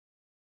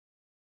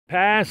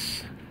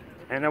Pass,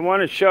 and I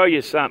want to show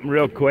you something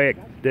real quick.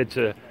 It's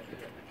an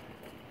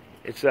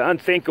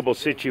unthinkable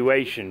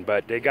situation,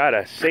 but they got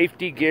a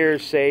safety gear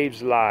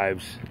saves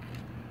lives.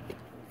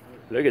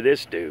 Look at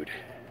this dude.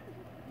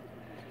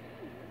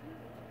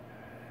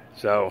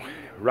 So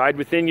ride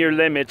within your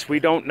limits.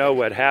 We don't know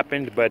what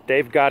happened, but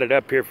they've got it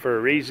up here for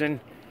a reason.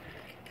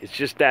 It's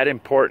just that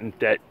important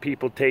that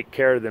people take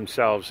care of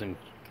themselves and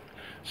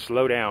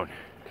slow down.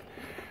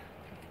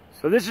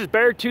 So this is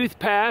Beartooth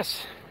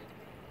Pass.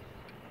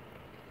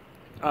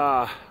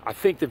 I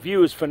think the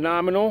view is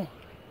phenomenal.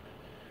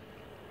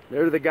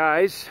 There are the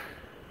guys.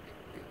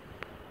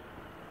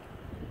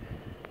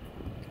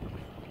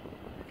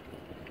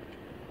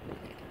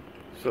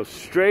 So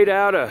straight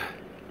out of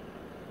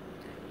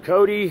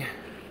Cody,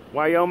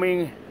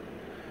 Wyoming,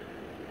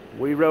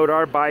 we rode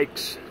our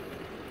bikes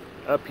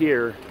up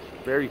here.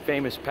 Very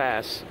famous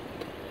pass.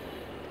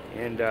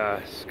 And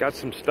it's got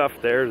some stuff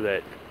there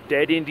that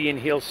Dead Indian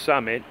Hill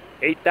Summit.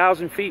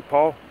 8,000 feet,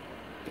 Paul.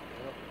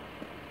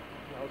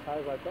 Not as high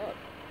as I thought.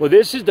 Well,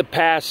 this is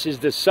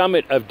the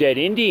summit of Dead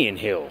Indian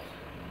Hill.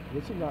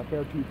 This is not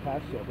Beartooth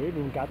Pass yet. We haven't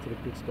even got to the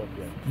good stuff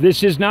yet.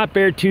 This is not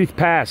Beartooth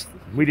Pass.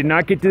 We did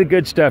not get to the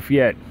good stuff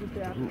yet.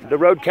 The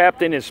road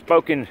captain has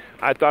spoken.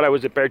 I thought I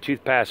was at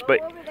Beartooth Pass, but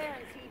go over there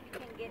and see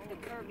if you can get the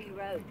curvy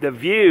road. the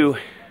view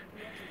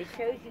It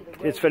shows you the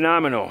road. is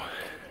phenomenal.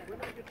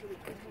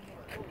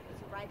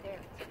 Right there.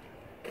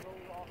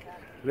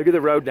 Look at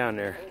the road down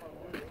there.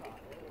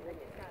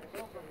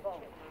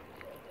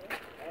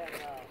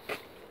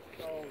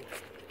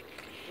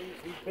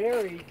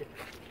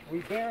 We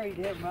buried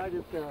him right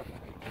at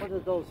one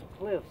of those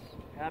cliffs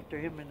after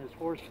him and his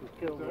horse was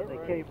killed when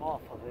they came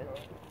off of it.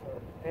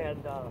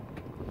 And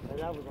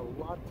that was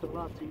lots and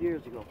lots of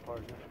years ago,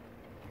 partner.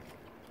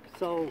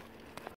 So